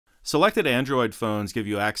Selected Android phones give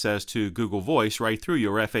you access to Google Voice right through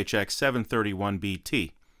your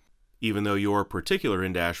FH-X731BT. Even though your particular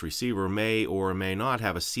in-dash receiver may or may not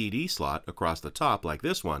have a CD slot across the top like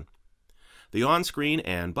this one, the on-screen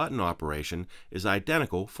and button operation is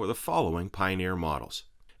identical for the following Pioneer models: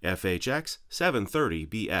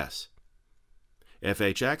 FH-X730BS,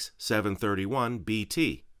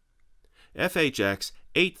 FH-X731BT,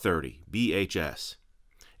 FH-X830BHS,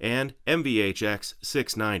 and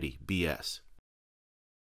MVH-X690BS.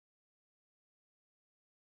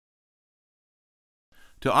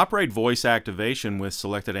 To operate voice activation with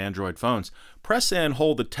selected Android phones, press and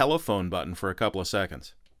hold the telephone button for a couple of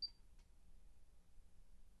seconds.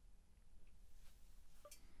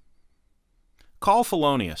 Call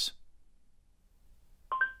Felonious.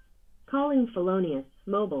 Calling Felonious,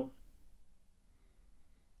 mobile.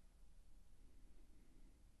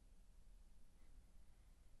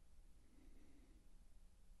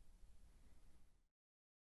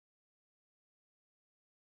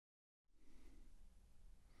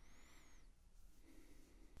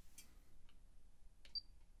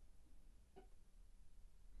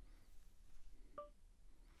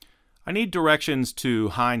 I need directions to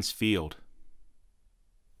Heinz Field.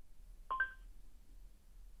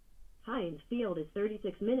 Heinz Field is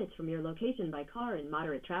 36 minutes from your location by car in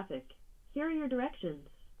moderate traffic. Here are your directions.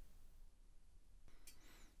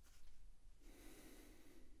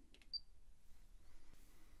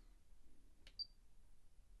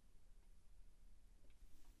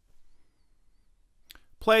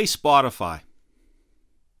 Play Spotify.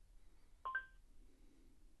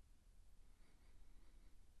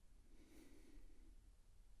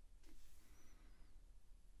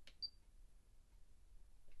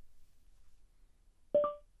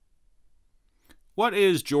 What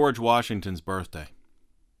is George Washington's birthday?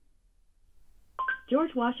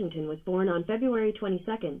 George Washington was born on February 22,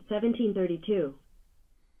 1732.